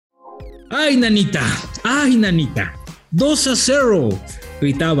¡Ay, nanita! ¡Ay, nanita! 2-0,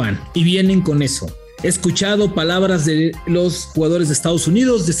 gritaban, y vienen con eso. He escuchado palabras de los jugadores de Estados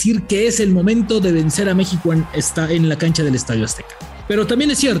Unidos decir que es el momento de vencer a México en la cancha del Estadio Azteca. Pero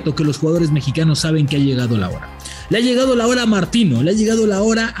también es cierto que los jugadores mexicanos saben que ha llegado la hora. Le ha llegado la hora a Martino, le ha llegado la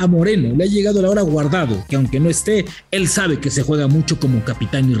hora a Moreno, le ha llegado la hora a Guardado, que aunque no esté, él sabe que se juega mucho como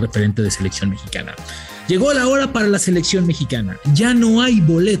capitán y referente de selección mexicana. Llegó la hora para la selección mexicana. Ya no hay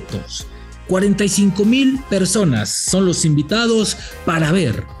boletos. 45,000 personas son los invitados para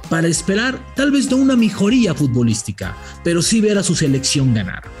ver, para esperar, tal vez no una mejoría futbolística, pero sí ver a su selección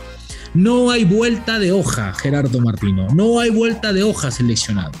ganar. No hay vuelta de hoja, Gerardo Martino, no hay vuelta de hoja,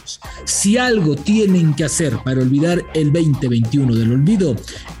 seleccionados. Si algo tienen que hacer para olvidar el 2021 del olvido,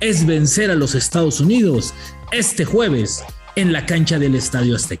 es vencer a los Estados Unidos este jueves en la cancha del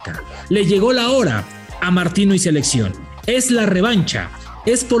Estadio Azteca. Le llegó la hora a Martino y selección. Es la revancha.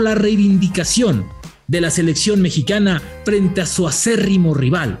 Es por la reivindicación de la selección mexicana frente a su acérrimo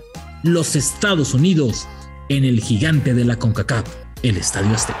rival, los Estados Unidos, en el gigante de la CONCACAF, el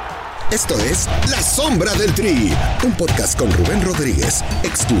Estadio Azteca. Esto es La Sombra del Tri, un podcast con Rubén Rodríguez,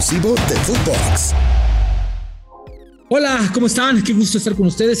 exclusivo de Footbox. Hola, ¿cómo están? Qué gusto estar con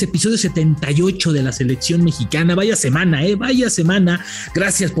ustedes. Episodio 78 de la selección mexicana. Vaya semana, vaya semana.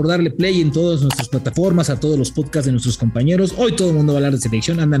 Gracias por darle play en todas nuestras plataformas, a todos los podcasts de nuestros compañeros. Hoy todo el mundo va a hablar de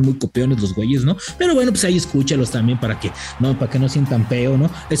selección. Andan muy copiones los güeyes, ¿no? Pero bueno, pues ahí escúchalos también para que no sientan peo, ¿no?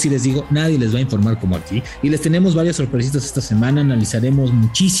 Es decir, les digo, nadie les va a informar como aquí. Y les tenemos varias sorpresitas esta semana. Analizaremos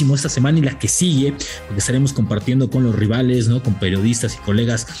muchísimo esta semana y la que sigue, porque estaremos compartiendo con los rivales, ¿no? Con periodistas y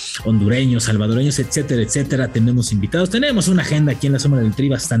colegas hondureños, salvadoreños, etcétera, etcétera. Tenemos invitados. Tenemos una agenda aquí en La Sombra del Tri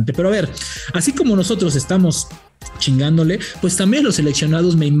bastante, pero a ver, así como nosotros estamos chingándole, pues también los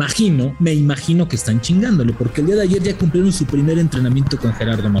seleccionados me imagino que están chingándole, porque el día de ayer ya cumplieron su primer entrenamiento con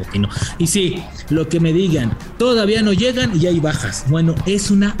Gerardo Martino. Y sí, lo que me digan, todavía no llegan y hay bajas. Bueno,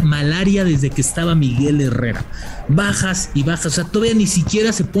 es una malaria desde que estaba Miguel Herrera. Bajas y bajas, o sea, todavía ni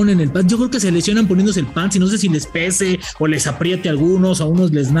siquiera se ponen el pants. Yo creo que se lesionan poniéndose el pants y no sé si les pese o les apriete a algunos, a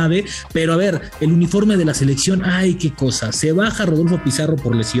unos les nade, pero a ver, el uniforme de la selección, ay, qué cosa. Se baja Rodolfo Pizarro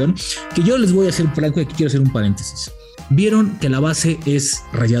por lesión, que yo les voy a hacer franco y aquí quiero hacer un paréntesis. Vieron que la base es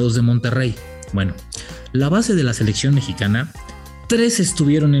Rayados de Monterrey. Bueno, la base de la selección mexicana, 3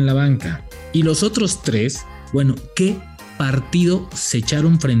 estuvieron en la banca y los otros 3, bueno, ¿qué partido se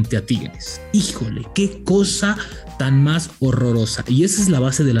echaron frente a Tigres? Híjole, qué cosa tan más horrorosa. Y esa es la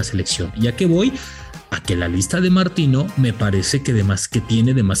base de la selección. ¿Y a qué voy? A que la lista de Martino me parece que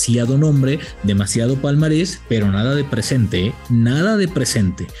tiene demasiado nombre, demasiado palmarés, pero nada de presente, ¿eh? Nada de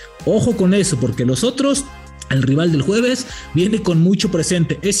presente. Ojo con eso, porque los otros, el rival del jueves, viene con mucho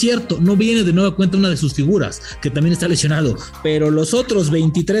presente. Es cierto, no viene de nueva cuenta una de sus figuras, que también está lesionado, pero los otros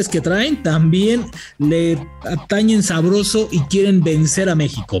 23 que traen también le atañen sabroso y quieren vencer a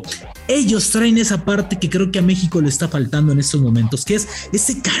México. Ellos traen esa parte que creo que a México le está faltando en estos momentos, que es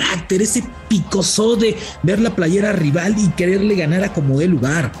ese carácter, ese picosó de ver la playera rival y quererle ganar a como dé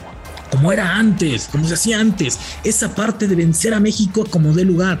lugar, como era antes, como se hacía antes, esa parte de vencer a México a como dé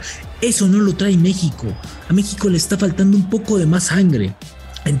lugar. Eso no lo trae México. A México le está faltando un poco de más sangre.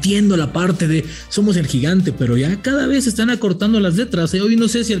 Entiendo la parte de somos el gigante, pero ya cada vez están acortando las letras. Hoy no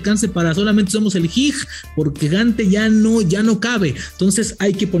sé si alcance para solamente somos el gig, porque gigante ya no cabe. Entonces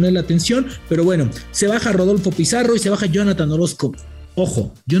hay que ponerle atención. Pero bueno, se baja Rodolfo Pizarro y se baja Jonathan Orozco.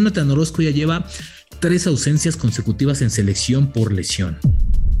 Ojo, Jonathan Orozco ya lleva 3 ausencias consecutivas en selección por lesión.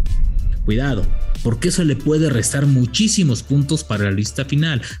 Cuidado, porque eso le puede restar muchísimos puntos para la lista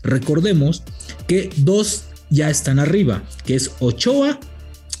final. Recordemos que 2 ya están arriba, que es Ochoa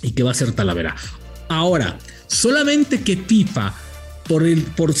y que va a ser Talavera. Ahora, solamente que FIFA,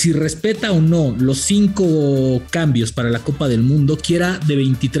 por si respeta o no los 5 cambios para la Copa del Mundo, quiera de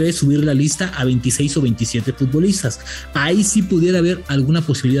 23 subir la lista a 26 o 27 futbolistas. Ahí sí pudiera haber alguna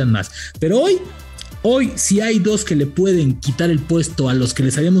posibilidad más. Pero Hoy sí hay 2 que le pueden quitar el puesto a los que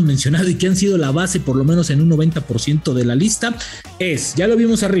les habíamos mencionado y que han sido la base por lo menos en un 90% de la lista. Ya lo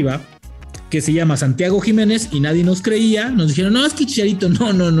vimos arriba, que se llama Santiago Jiménez y nadie nos creía. Nos dijeron, no, es que Chicharito,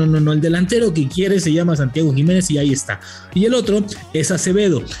 no, el delantero que quiere se llama Santiago Jiménez y ahí está. Y el otro es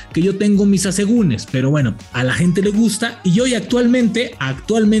Acevedo, que yo tengo mis asegúnes, pero bueno, a la gente le gusta y hoy actualmente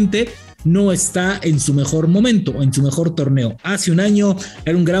no está en su mejor momento o en su mejor torneo. Hace un año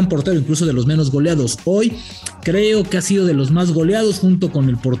era un gran portero, incluso de los menos goleados. Hoy creo que ha sido de los más goleados, junto con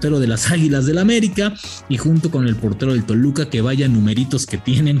el portero de las Águilas del América y junto con el portero del Toluca, que vaya numeritos que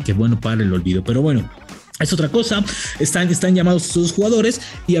tienen, que bueno para el olvido. Pero bueno, es otra cosa. Están llamados estos jugadores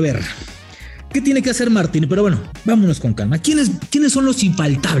y a ver, ¿Qué tiene que hacer Martín? Pero bueno, vámonos con calma. ¿Quiénes son los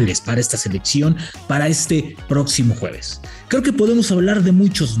infaltables para esta selección, para este próximo jueves? Creo que podemos hablar de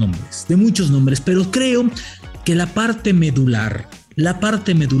muchos nombres, pero creo que la parte medular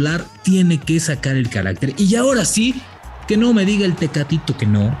tiene que sacar el carácter. Y ahora sí, que no me diga el Tecatito que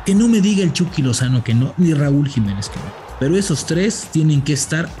no me diga el Chucky Lozano que no, ni Raúl Jiménez que no. Pero esos tres tienen que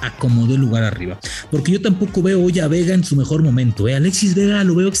estar a como de lugar arriba. Porque yo tampoco veo hoy a Vega en su mejor momento. Alexis Vega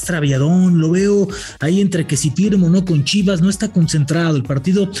lo veo extraviadón, lo veo ahí entre que si firmo o no con Chivas, no está concentrado. El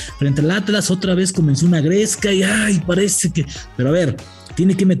partido frente al Atlas otra vez comenzó una gresca y parece que... Pero a ver,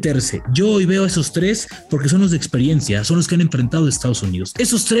 tiene que meterse. Yo hoy veo a esos tres porque son los de experiencia, son los que han enfrentado a Estados Unidos.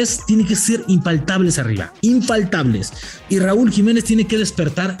 Esos tres tienen que ser infaltables arriba, infaltables. Y Raúl Jiménez tiene que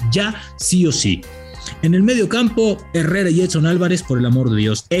despertar ya sí o sí. En el medio campo, Herrera y Edson Álvarez, por el amor de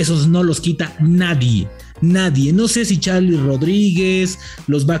Dios, esos no los quita nadie. No sé si Charlie Rodríguez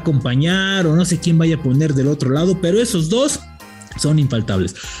los va a acompañar o no sé quién vaya a poner del otro lado, pero esos dos son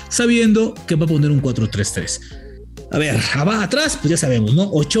infaltables, sabiendo que va a poner un 4-3-3. A ver, atrás, pues ya sabemos, ¿no?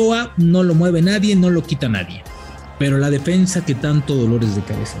 Ochoa no lo mueve nadie, no lo quita nadie. Pero la defensa, que tanto dolores de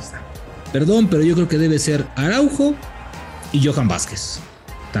cabeza está. Perdón, pero yo creo que debe ser Araujo y Johan Vázquez.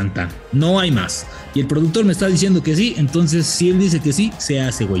 Tan. No hay más. Y el productor me está diciendo que sí, entonces si él dice que sí, se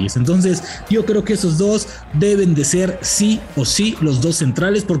hace güeyes. Entonces yo creo que esos dos deben de ser sí o sí los dos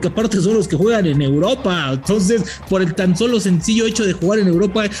centrales, porque aparte son los que juegan en Europa. Entonces, por el tan solo sencillo hecho de jugar en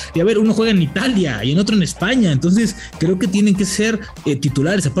Europa, y a ver, uno juega en Italia y en otro en España, entonces creo que tienen que ser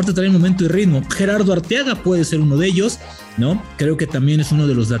titulares, aparte traen momento y ritmo. Gerardo Arteaga puede ser uno de ellos, ¿no? Creo que también es uno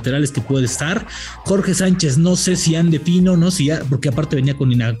de los laterales que puede estar. Jorge Sánchez, no sé si ande fino, ¿no? Si ya, porque aparte venía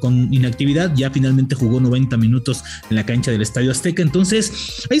con inactividad, ya finalmente jugó 90 minutos en la cancha del Estadio Azteca. Entonces,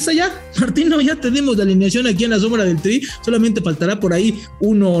 ahí está ya, Martino, ya tenemos la alineación aquí en la sombra del Tri. Solamente faltará por ahí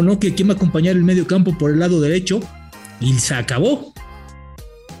uno, ¿no? Que quien va a acompañar el medio campo por el lado derecho. Y se acabó.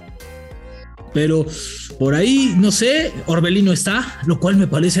 Pero por ahí, no sé, Orbelino está, lo cual me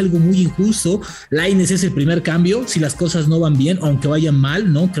parece algo muy injusto. Lainez es el primer cambio, si las cosas no van bien, aunque vayan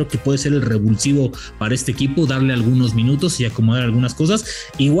mal, ¿no? Creo que puede ser el revulsivo para este equipo, darle algunos minutos y acomodar algunas cosas.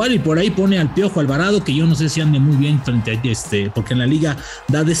 Igual y por ahí pone al Piojo Alvarado, que yo no sé si ande muy bien frente a porque en la liga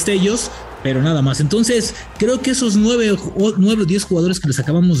da destellos, pero nada más. Entonces, creo que esos 9 o 10 jugadores que les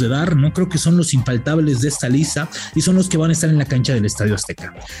acabamos de dar, no creo que son los infaltables de esta lista y son los que van a estar en la cancha del Estadio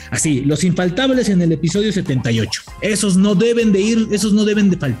Azteca. Así, los infaltables en el episodio 78. Esos no deben de ir, esos no deben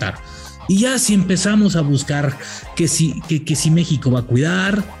de faltar. Y ya si empezamos a buscar que si México va a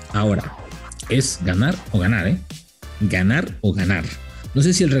cuidar, ahora es ganar o ganar, ¿eh? Ganar o ganar. No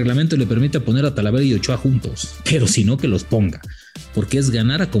sé si el reglamento le permite poner a Talavera y Ochoa juntos, pero si no, que los ponga, porque es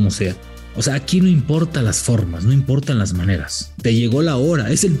ganar a como sea. O sea, aquí no importan las formas, no importan las maneras. Te llegó la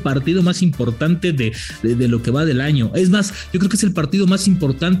hora. Es el partido más importante de lo que va del año. Es más, yo creo que es el partido más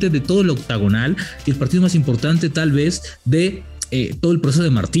importante de todo el octagonal y el partido más importante tal vez de todo el proceso de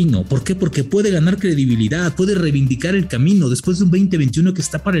Martino. ¿Por qué? Porque puede ganar credibilidad, puede reivindicar el camino después de un 2021 que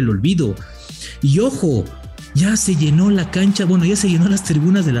está para el olvido. Y ojo, ya se llenó la cancha, bueno, ya se llenó las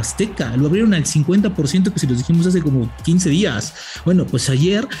tribunas del Azteca, lo abrieron al 50% que se los dijimos hace como 15 días. Bueno, pues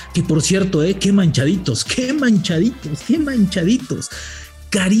ayer, que por cierto, qué manchaditos.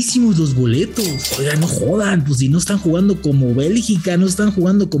 Carísimos los boletos. Oigan, no jodan, pues si no están jugando como Bélgica, no están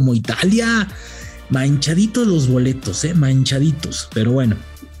jugando como Italia. Manchaditos los boletos, manchaditos. Pero bueno,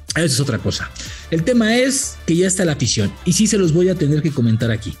 eso es otra cosa. El tema es que ya está la afición y sí se los voy a tener que comentar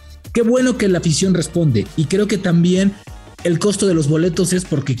aquí. Qué bueno que la afición responde y creo que también el costo de los boletos es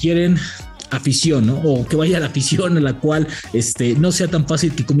porque quieren afición, ¿no? O que vaya la afición a la cual no sea tan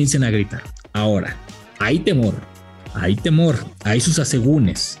fácil que comiencen a gritar. Ahora, hay temor, hay sus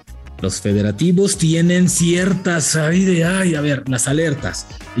asegúnes. Los federativos tienen ciertas, las alertas.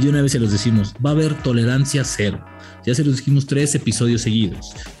 Y de una vez se los decimos, va a haber tolerancia cero. Ya se los dijimos 3 episodios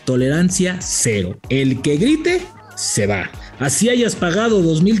seguidos. Tolerancia cero. El que grite, se va. Así hayas pagado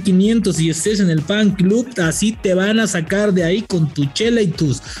 2,500 y estés en el fan club, así te van a sacar de ahí con tu chela y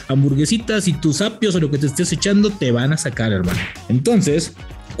tus hamburguesitas y tus apios o lo que te estés echando, te van a sacar, hermano. Entonces,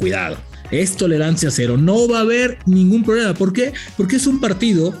 cuidado. Es tolerancia cero. No va a haber ningún problema. ¿Por qué? Porque es un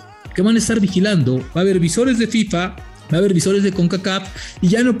partido que van a estar vigilando. Va a haber visores de FIFA, va a haber visores de CONCACAF y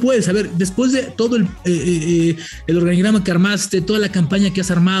ya no puedes, a ver, después de todo el organigrama que armaste, toda la campaña que has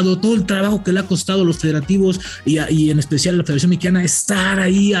armado, todo el trabajo que le ha costado a los federativos y en especial a la Federación Mexicana, estar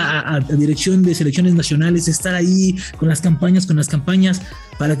ahí a dirección de selecciones nacionales, estar ahí con las campañas,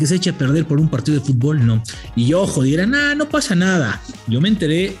 para que se eche a perder por un partido de fútbol, no. Y ojo, dirán, no pasa nada. Yo me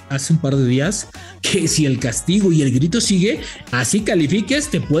enteré hace un par de días que si el castigo y el grito sigue, así califiques,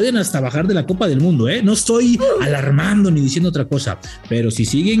 te pueden hasta bajar de la Copa del Mundo, ¿eh? No estoy alarmando ni diciendo otra cosa, pero si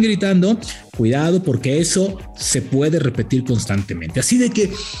siguen gritando, cuidado porque eso se puede repetir constantemente. Así de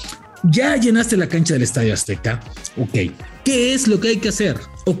que ya llenaste la cancha del Estadio Azteca, ok. ¿Qué es lo que hay que hacer?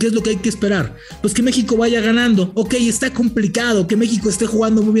 ¿O qué es lo que hay que esperar? Pues que México vaya ganando. Ok, está complicado que México esté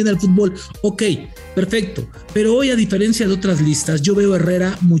jugando muy bien al fútbol. Ok, perfecto. Pero hoy, a diferencia de otras listas, yo veo a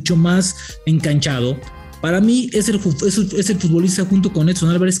Herrera mucho más enganchado. Para mí es el futbolista junto con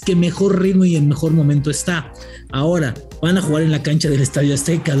Edson Álvarez que mejor ritmo y en mejor momento está. Ahora van a jugar en la cancha del Estadio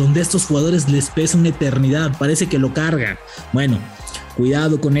Azteca, donde a estos jugadores les pesa una eternidad. Parece que lo cargan. Bueno,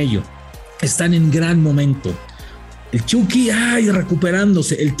 cuidado con ello. Están en gran momento. El Chucky,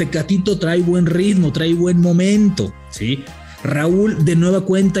 recuperándose. El Tecatito trae buen ritmo, trae buen momento, ¿sí? Raúl, de nueva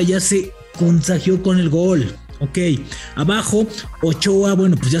cuenta, ya se contagió con el gol. Ok, abajo, Ochoa,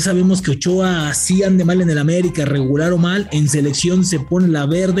 bueno, pues ya sabemos que Ochoa sí ande mal en el América, regular o mal, en selección se pone la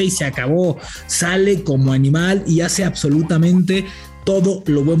verde y se acabó. Sale como animal y hace absolutamente todo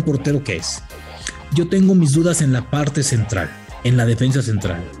lo buen portero que es. Yo tengo mis dudas en la parte central, en la defensa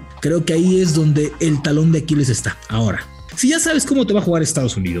central. Creo que ahí es donde el talón de Aquiles está. Ahora, si ya sabes cómo te va a jugar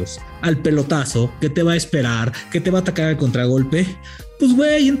Estados Unidos, al pelotazo, que te va a esperar, que te va a atacar al contragolpe, pues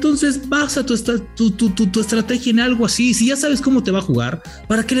güey, entonces basa tu estrategia en algo así. Si ya sabes cómo te va a jugar,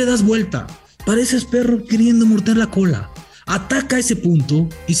 ¿para qué le das vuelta? Pareces perro queriendo morder la cola. Ataca ese punto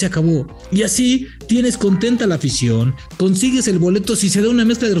y se acabó. Y así tienes contenta la afición, consigues el boleto. Si se da una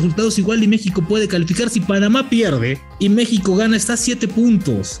mezcla de resultados igual y México puede calificar. Si Panamá pierde y México gana, está a 7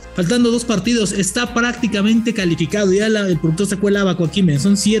 puntos. Faltando 2 partidos, está prácticamente calificado. Ya el productor sacó el abaco aquí,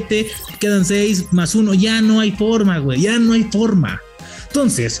 son 7, quedan 6 más 1. Ya no hay forma, güey, ya no hay forma.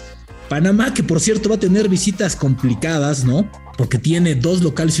 Entonces, Panamá, que por cierto va a tener visitas complicadas, ¿no? Porque tiene 2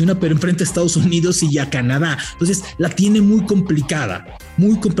 locales y una, pero enfrenta a Estados Unidos y a Canadá. Entonces la tiene muy complicada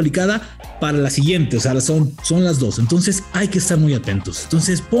para la siguiente. O sea, son las 2. Entonces hay que estar muy atentos.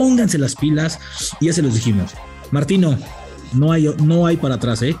 Entonces pónganse las pilas y ya se los dijimos. Martino, no hay para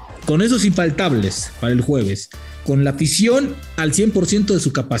atrás, ¿eh? Con esos infaltables para el jueves, con la afición al 100% de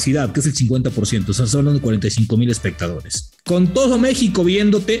su capacidad, que es el 50%, o sea, son hablando de 45,000 espectadores. Con todo México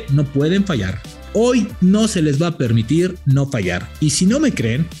viéndote, no pueden fallar. Hoy no se les va a permitir no fallar. Y si no me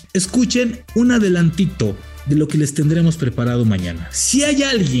creen, escuchen un adelantito de lo que les tendremos preparado mañana. Si hay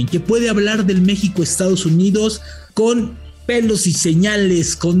alguien que puede hablar del México-Estados Unidos con pelos y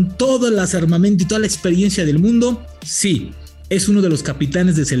señales, con todo el armamento y toda la experiencia del mundo, sí, es uno de los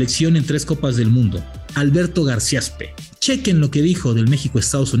capitanes de selección en 3 Copas del Mundo, Alberto Garciaspe. Chequen lo que dijo del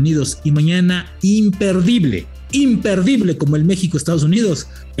México-Estados Unidos y mañana imperdible como el México-Estados Unidos,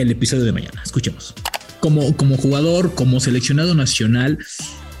 el episodio de mañana. Escuchemos. Como jugador, como seleccionado nacional,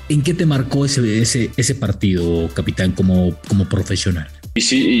 ¿en qué te marcó ese partido, capitán, como profesional? Y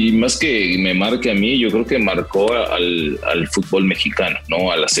sí, y más que me marque a mí, yo creo que marcó al fútbol mexicano,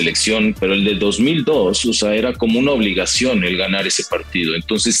 ¿no? A la selección, pero el de 2002, o sea, era como una obligación el ganar ese partido.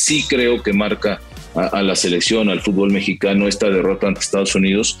 Entonces sí creo que marca a la selección, al fútbol mexicano, esta derrota ante Estados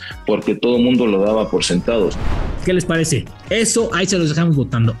Unidos, porque todo el mundo lo daba por sentados. ¿Qué les parece? Eso, ahí se los dejamos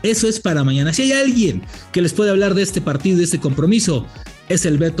votando. Eso es para mañana. Si hay alguien que les puede hablar de este partido, de este compromiso, es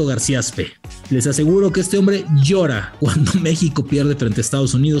el Beto Garciaspe. Les aseguro que este hombre llora cuando México pierde frente a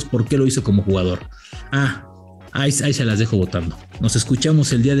Estados Unidos porque lo hizo como jugador. Ahí se las dejo votando. Nos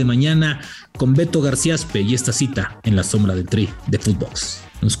escuchamos el día de mañana con Beto Garciaspe y esta cita en la sombra del Tri de Footbox.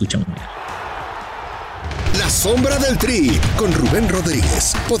 Nos escuchamos mañana. La sombra del Tri con Rubén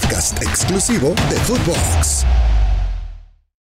Rodríguez, podcast exclusivo de Footbox.